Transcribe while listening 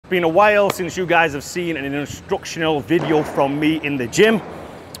been a while since you guys have seen an instructional video from me in the gym.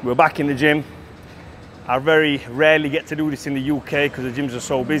 We're back in the gym. I very rarely get to do this in the UK because the gyms are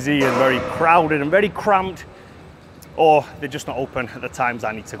so busy and very crowded and very cramped, or they're just not open at the times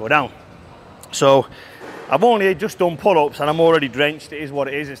I need to go down. So I've only just done pull-ups and I'm already drenched. It is what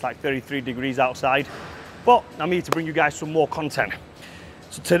it is. It's like 33 degrees outside, but I'm here to bring you guys some more content.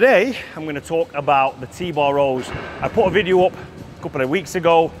 So today I'm going to talk about the T-bar rows. I put a video up a couple of weeks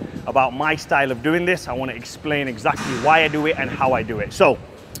ago about my style of doing this. I want to explain exactly why I do it and how I do it. So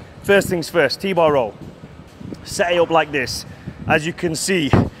first things first, T-bar row. Set it up like this. As you can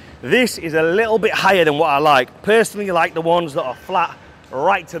see, this is a little bit higher than what I like. Personally, I like the ones that are flat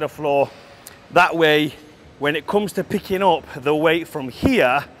right to the floor. That way, when it comes to picking up the weight from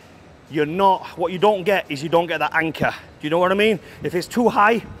here, what you don't get is you don't get that anchor. Do you know what I mean? If it's too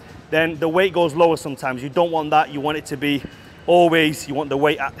high, then the weight goes lower sometimes. You don't want that. You want it to be always, you want the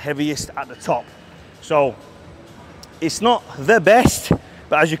weight at heaviest at the top. So it's not the best,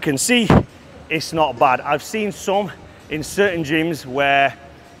 but as you can see, it's not bad. I've seen some in certain gyms where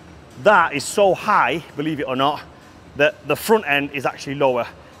that is so high, believe it or not, that the front end is actually lower.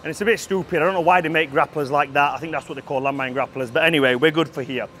 And it's a bit stupid. I don't know why they make grapplers like that. I think that's what they call landmine grapplers. But anyway, we're good for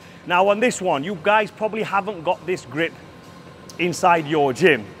here. Now on this one, you guys probably haven't got this grip inside your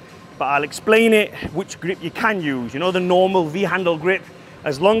gym, but I'll explain it, which grip you can use. You know, the normal V-handle grip,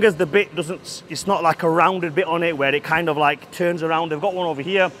 as long as the bit doesn't, it's not like a rounded bit on it where it kind of like turns around. They've got one over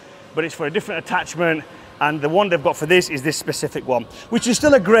here, but it's for a different attachment. And the one they've got for this is this specific one, which is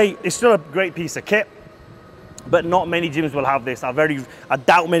still a great piece of kit, but not many gyms will have this. I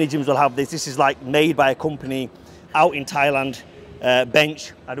doubt many gyms will have this. This is like made by a company out in Thailand,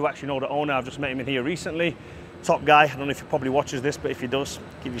 Bench. I do actually know the owner. I've just met him in here recently. Top guy. I don't know if he probably watches this, but if he does,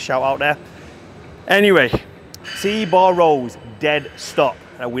 give you a shout out there. Anyway, T-bar rows, dead stop.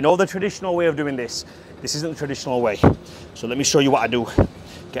 Now, we know the traditional way of doing this. This isn't the traditional way. So let me show you what I do.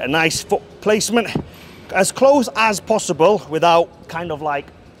 Get a nice foot placement, as close as possible without kind of like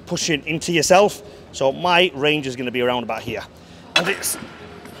pushing into yourself. So my range is going to be around about here. And it's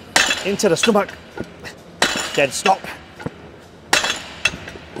into the stomach, dead stop.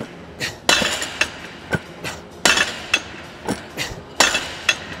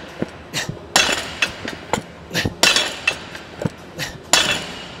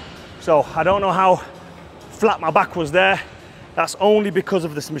 So I don't know how flat my back was there. That's only because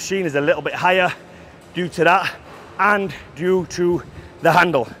of this machine is a little bit higher due to that and due to the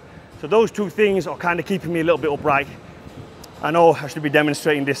handle. So those two things are kind of keeping me a little bit upright. I know I should be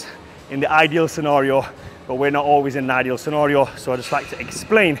demonstrating this in the ideal scenario, but we're not always in an ideal scenario. So I just like to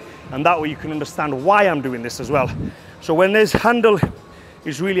explain, and that way you can understand why I'm doing this as well. So when this handle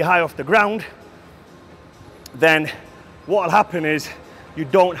is really high off the ground, then what will happen is you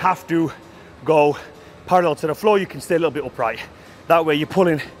don't have to go parallel to the floor. You can stay a little bit upright. That way you're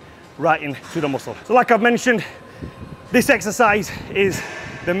pulling right into the muscle. So like I've mentioned, this exercise is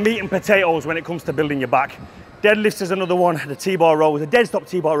the meat and potatoes when it comes to building your back. Deadlifts is another one. The T-bar rows, the dead stop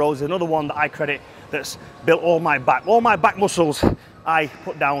T-bar rows is another one that I credit that's built all my back. All my back muscles I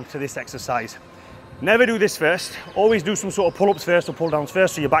put down to this exercise. Never do this first. Always do some sort of pull-ups first or pull-downs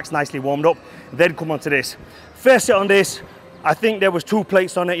first so your back's nicely warmed up. Then come on to this. First set on this, I think there was 2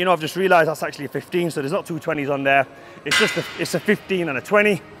 plates on it. You know, I've just realized that's actually a 15, so there's not 2 20s on there. It's just it's a 15 and a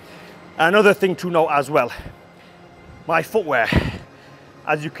 20. Another thing to note as well, my footwear,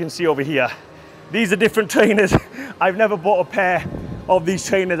 as you can see over here, these are different trainers. I've never bought a pair of these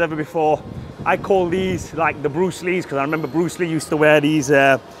trainers ever before. I call these like the Bruce Lees, because I remember Bruce Lee used to wear these,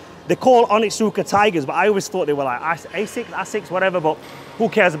 they're called Onitsuka Tigers, but I always thought they were like Asics, whatever, but who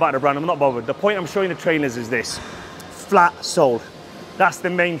cares about the brand? I'm not bothered. The point I'm showing the trainers is this. Flat sole. That's the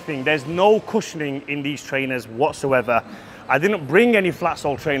main thing. There's no cushioning in these trainers whatsoever. I didn't bring any flat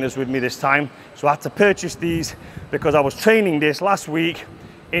sole trainers with me this time, so I had to purchase these because I was training this last week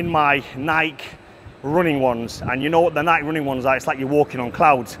in my Nike running ones. And you know what the Nike running ones are? It's like you're walking on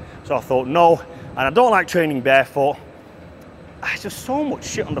clouds. So I thought, no, and I don't like training barefoot. There's just so much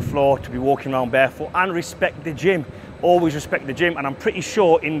shit on the floor to be walking around barefoot, and respect the gym. Always respect the gym, and I'm pretty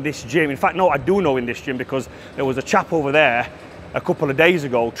sure in this gym, in fact, no, I do know in this gym because there was a chap over there a couple of days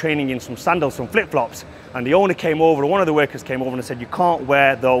ago training in some sandals, some flip-flops, and the owner came over, one of the workers came over and said, you can't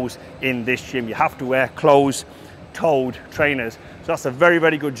wear those in this gym. You have to wear closed-toed trainers. So that's a very,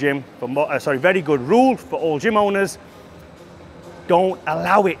 very good gym, very good rule for all gym owners. Don't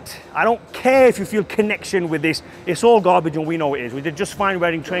allow it. I don't care if you feel connection with this. It's all garbage and we know it is. We did just fine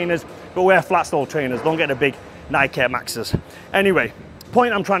wearing trainers, but wear flat sole trainers. Don't get the big Nike Air Maxes. Anyway,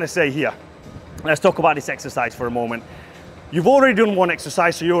 point I'm trying to say here, let's talk about this exercise for a moment. You've already done one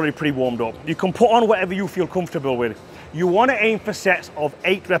exercise, so you're already pretty warmed up. You can put on whatever you feel comfortable with. You want to aim for sets of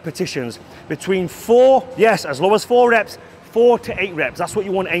 8 repetitions, between 4, yes, as low as 4 reps, 4 to 8 reps. That's what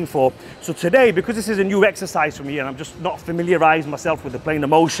you want to aim for. So today, because this is a new exercise for me and I'm just not familiarized myself with the plane of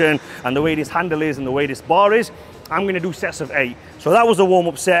motion and the way this handle is and the way this bar is, I'm going to do sets of 8. So that was a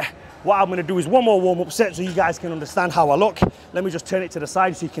warm-up set. What I'm going to do is one more warm-up set so you guys can understand how I look. Let me just turn it to the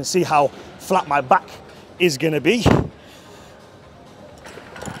side so you can see how flat my back is going to be.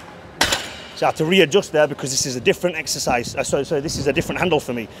 So I have to readjust there because this is a different exercise. So this is a different handle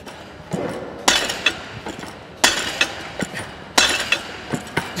for me.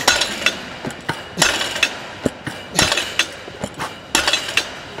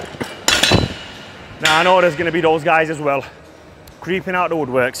 Now I know there's going to be those guys as well, creeping out the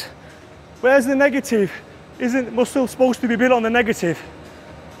woodworks. Where's the negative? Isn't muscle supposed to be built on the negative?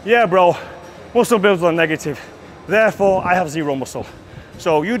 Yeah, bro, muscle builds on negative. Therefore, I have zero muscle.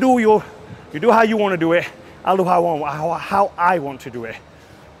 So you do how you want to do it. I'll do how I want to do it.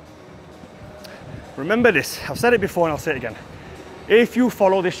 Remember this, I've said it before and I'll say it again. If you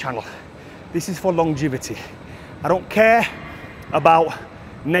follow this channel, this is for longevity. I don't care about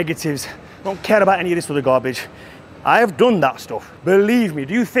negatives. I don't care about any of this other garbage. I have done that stuff. Believe me,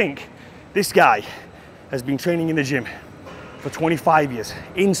 do you think this guy has been training in the gym for 25 years,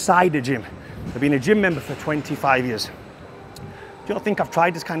 inside the gym? I've been a gym member for 25 years. Do you not think I've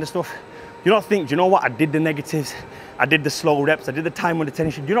tried this kind of stuff? Do you not think, do you know what? I did the negatives, I did the slow reps, I did the time under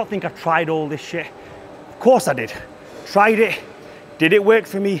tension. Do you not think I've tried all this shit? Of course I did. Tried it. Did it work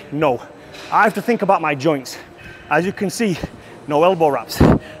for me? No. I have to think about my joints. As you can see, no elbow wraps,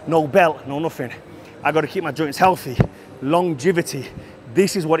 no belt, no nothing. I got to keep my joints healthy. Longevity.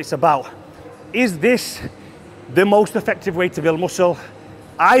 This is what it's about. Is this the most effective way to build muscle?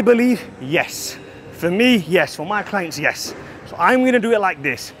 I believe yes. For me, yes. For my clients, yes. So I'm going to do it like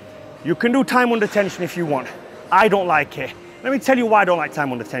this. You can do time under tension if you want. I don't like it. Let me tell you why I don't like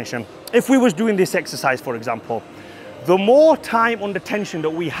time under tension. If we was doing this exercise, for example, the more time under tension that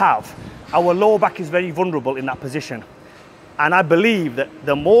we have, our lower back is very vulnerable in that position. And I believe that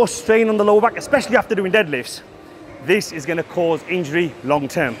the more strain on the lower back, especially after doing deadlifts, this is going to cause injury long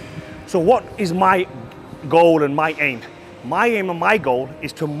term. So what is my goal and my aim? My aim and my goal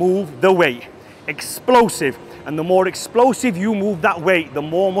is to move the weight, explosive. And the more explosive you move that weight, the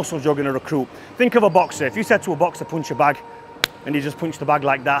more muscles you're going to recruit. Think of a boxer. If you said to a boxer, punch a bag, and he just punched the bag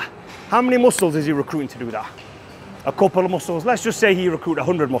like that, how many muscles is he recruiting to do that? A couple of muscles. Let's just say he recruited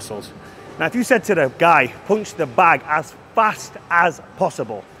 100 muscles. Now, if you said to the guy, punch the bag as fast as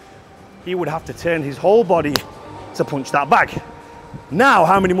possible, he would have to turn his whole body to punch that bag. Now,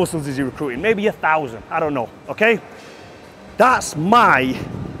 how many muscles is he recruiting? Maybe 1,000, I don't know, okay? That's my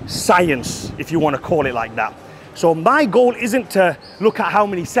science, if you want to call it like that. So my goal isn't to look at how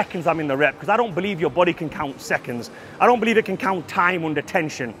many seconds I'm in the rep, because I don't believe your body can count seconds. I don't believe it can count time under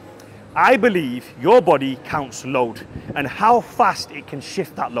tension. I believe your body counts load and how fast it can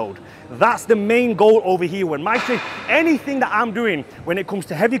shift that load. That's the main goal over here. When anything that I'm doing when it comes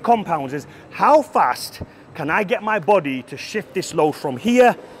to heavy compounds is how fast can I get my body to shift this load from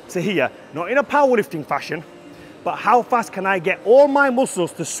here to here? Not in a powerlifting fashion, but how fast can I get all my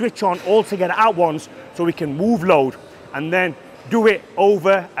muscles to switch on all together at once so we can move load and then do it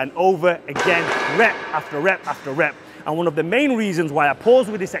over and over again, rep after rep after rep. And one of the main reasons why I pause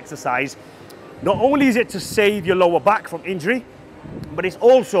with this exercise, not only is it to save your lower back from injury, but it's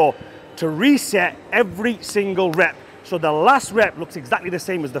also to reset every single rep. So the last rep looks exactly the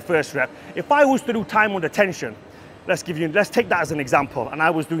same as the first rep. If I was to do time under tension, let's take that as an example. And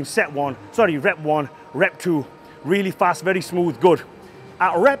I was doing rep 1, rep 2, really fast, very smooth, good.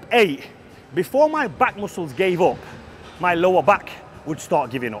 At rep 8, before my back muscles gave up, my lower back would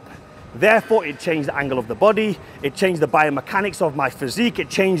start giving up. Therefore, it changed the angle of the body, it changed the biomechanics of my physique, it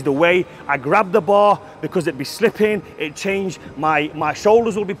changed the way I grabbed the bar because it'd be slipping, it changed my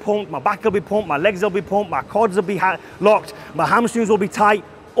shoulders will be pumped, my back will be pumped, my legs will be pumped, my quads will be locked, my hamstrings will be tight.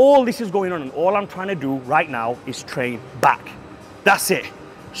 All this is going on and all I'm trying to do right now is train back. That's it.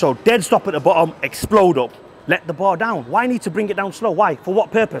 So dead stop at the bottom, explode up, let the bar down. Why need to bring it down slow? Why? For what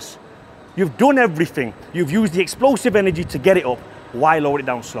purpose? You've done everything. You've used the explosive energy to get it up. Why lower it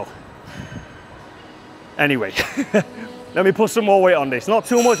down slow? Anyway, let me put some more weight on this. Not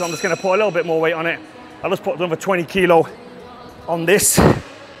too much, I'm just gonna put a little bit more weight on it. I'll just put another 20 kilo on this.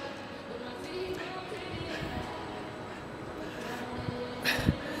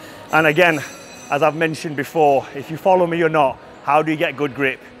 And again, as I've mentioned before, if you follow me or not, how do you get good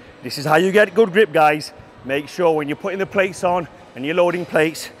grip? This is how you get good grip, guys. Make sure when you're putting the plates on and you're loading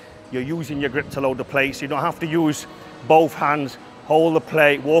plates, you're using your grip to load the plates. You don't have to use both hands, hold the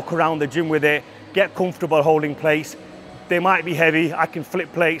plate, walk around the gym with it, get comfortable holding plates. They might be heavy, I can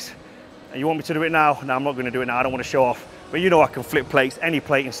flip plates. And you want me to do it now? No, I'm not gonna do it now, I don't wanna show off. But you know I can flip plates, any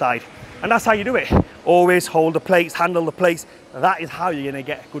plate inside. And that's how you do it. Always hold the plates, handle the plates. That is how you're gonna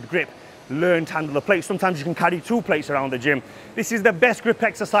get good grip. Learn to handle the plates. Sometimes you can carry 2 plates around the gym. This is the best grip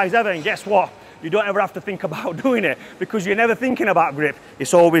exercise ever, and guess what? You don't ever have to think about doing it because you're never thinking about grip.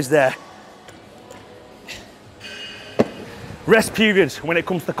 It's always there. Rest periods when it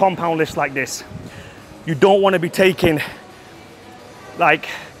comes to compound lifts like this. You don't want to be taking like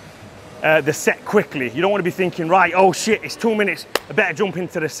the set quickly. You don't want to be thinking, right, oh shit, it's 2 minutes, I better jump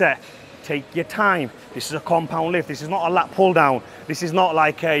into the set. Take your time. This is a compound lift. This is not a lat pull down. This is not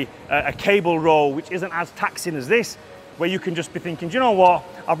like a cable row, which isn't as taxing as this, where you can just be thinking, do you know what?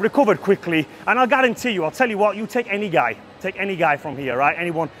 I've recovered quickly, and I'll guarantee you, I'll tell you what, you take any guy from here, right?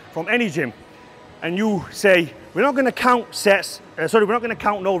 Anyone from any gym, and you say, we're not going to count sets, we're not going to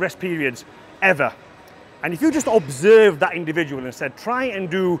count no rest periods ever. And if you just observe that individual and said, try and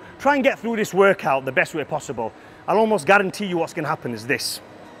get through this workout the best way possible, I'll almost guarantee you what's going to happen is this.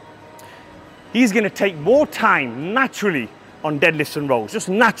 He's going to take more time naturally on deadlifts and rows, just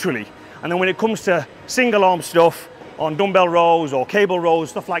naturally. And then when it comes to single arm stuff, on dumbbell rows or cable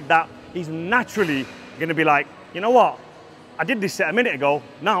rows, stuff like that, he's naturally going to be like, you know what? I did this set a minute ago,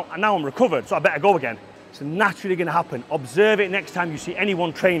 now I'm recovered, so I better go again. It's naturally going to happen. Observe it next time you see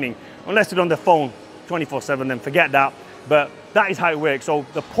anyone training, unless they're on their phone 24/7, then forget that. But that is how it works. So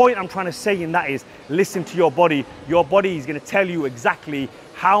the point I'm trying to say in that is, listen to your body. Your body is going to tell you exactly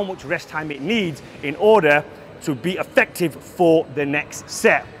how much rest time it needs in order to be effective for the next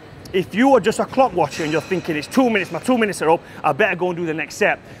set. If you are just a clock watcher and you're thinking it's 2 minutes, my 2 minutes are up, I better go and do the next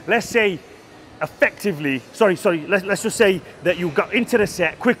set. Let's say effectively, let's just say that you got into the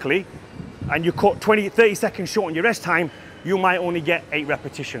set quickly and you cut 20-30 seconds short on your rest time, you might only get 8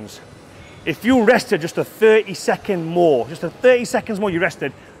 repetitions. If you rested just a 30 seconds more you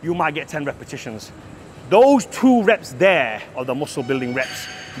rested, you might get 10 repetitions. Those 2 reps there are the muscle building reps.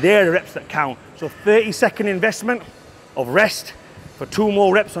 They're the reps that count. So 30-second investment of rest for 2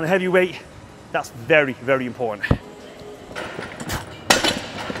 more reps on a heavy weight, that's very, very important.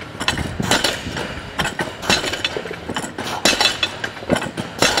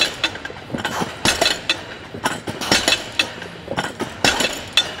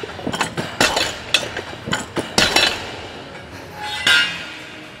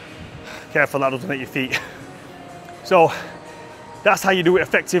 Careful that doesn't hit your feet. So that's how you do it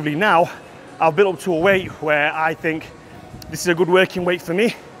effectively. Now I've built up to a weight where I think this is a good working weight for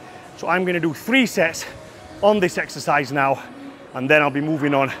me. So I'm going to do 3 sets on this exercise now, and then I'll be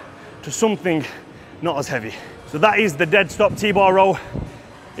moving on to something not as heavy. So that is the dead stop T-bar row.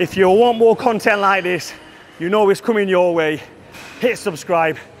 If you want more content like this, you know it's coming your way. Hit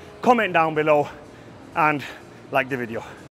subscribe, comment down below, and like the video.